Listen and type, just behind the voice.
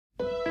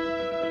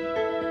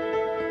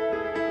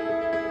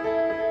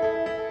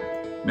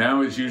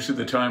Now is usually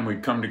the time we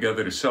come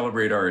together to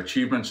celebrate our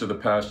achievements of the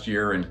past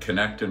year and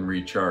connect and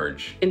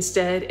recharge.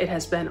 Instead, it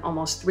has been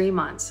almost 3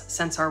 months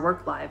since our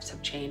work lives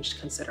have changed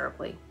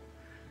considerably.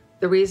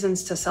 The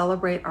reasons to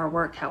celebrate our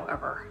work,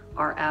 however,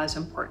 are as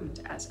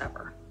important as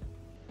ever.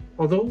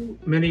 Although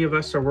many of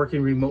us are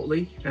working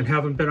remotely and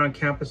haven't been on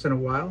campus in a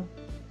while,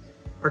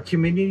 our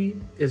community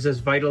is as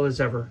vital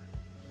as ever.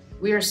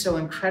 We are so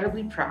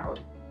incredibly proud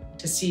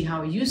to see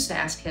how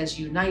USask has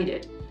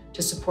united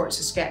to support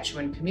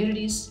Saskatchewan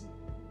communities,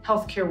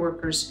 healthcare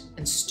workers,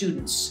 and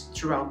students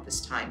throughout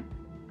this time.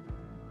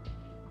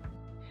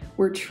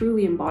 We're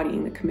truly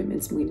embodying the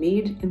commitments we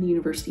made in the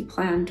University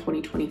Plan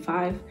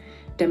 2025,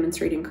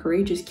 demonstrating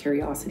courageous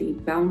curiosity,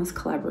 boundless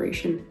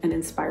collaboration, and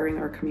inspiring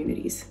our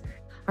communities.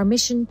 Our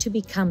mission to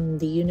become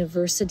the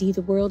university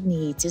the world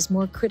needs is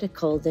more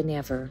critical than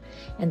ever,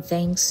 and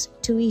thanks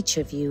to each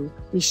of you,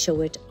 we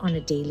show it on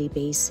a daily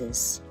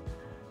basis.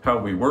 How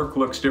we work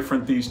looks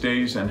different these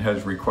days and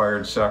has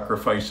required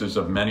sacrifices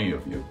of many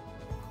of you.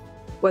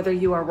 Whether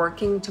you are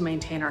working to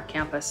maintain our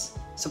campus,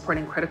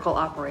 supporting critical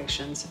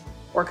operations,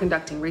 or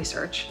conducting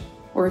research,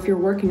 or if you're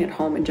working at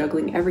home and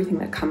juggling everything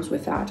that comes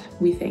with that,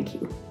 we thank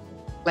you.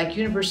 Like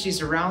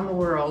universities around the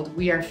world,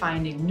 we are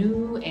finding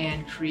new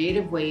and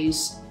creative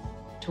ways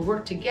to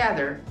work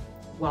together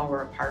while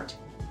we're apart.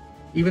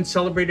 Even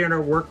celebrating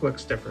our work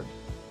looks different,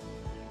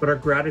 but our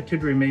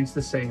gratitude remains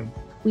the same.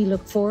 We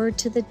look forward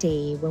to the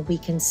day when we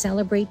can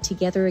celebrate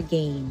together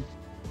again.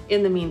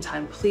 In the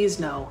meantime, please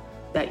know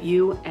that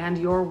you and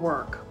your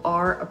work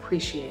are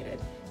appreciated.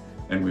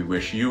 And we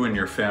wish you and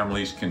your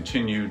families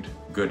continued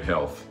good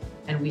health.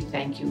 And we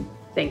thank you.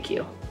 Thank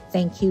you.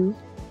 Thank you.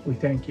 We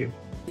thank you.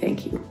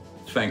 Thank you.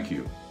 Thank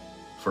you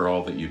for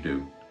all that you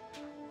do.